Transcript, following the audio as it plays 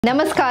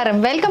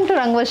Namaskaram, welcome to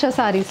Rangvarsha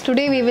Sarees.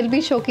 Today we will be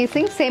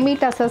showcasing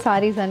semi-tussar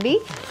sarees andi.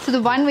 So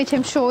the one which I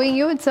am showing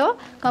you, it's a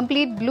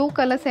complete blue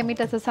color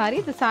semi-tussar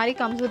saree. The saree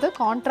comes with a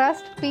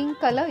contrast pink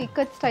color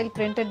ikat style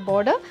printed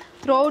border.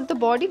 Throughout the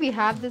body we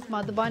have this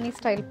Madhubani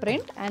style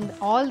print, and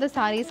all the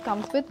sarees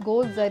comes with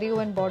gold zari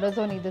and borders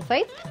on either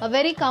side. A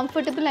very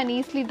comfortable and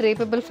easily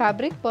drapable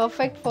fabric,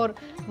 perfect for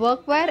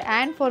workwear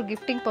and for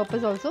gifting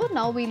purpose also.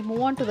 Now we'll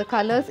move on to the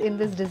colors in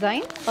this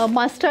design. A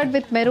mustard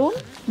with maroon,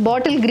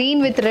 bottle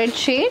green with red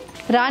shade,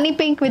 Rani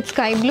pink with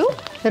sky blue,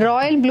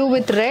 royal blue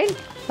with red,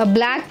 a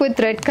black with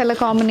red color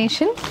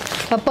combination,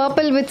 a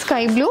purple with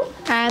sky blue,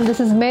 and this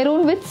is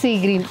maroon with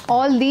sea green.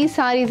 All these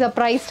sarees are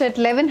priced at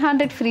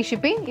 1100 free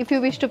shipping. If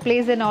you wish to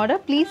place an order,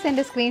 please send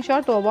a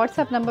screenshot to our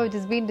WhatsApp number which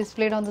is being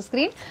displayed on the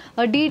screen.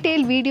 A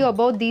detailed video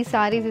about these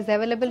sarees is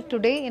available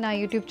today in our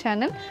YouTube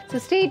channel. So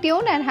stay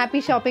tuned and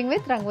happy shopping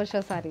with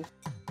Rangvarsha Sarees.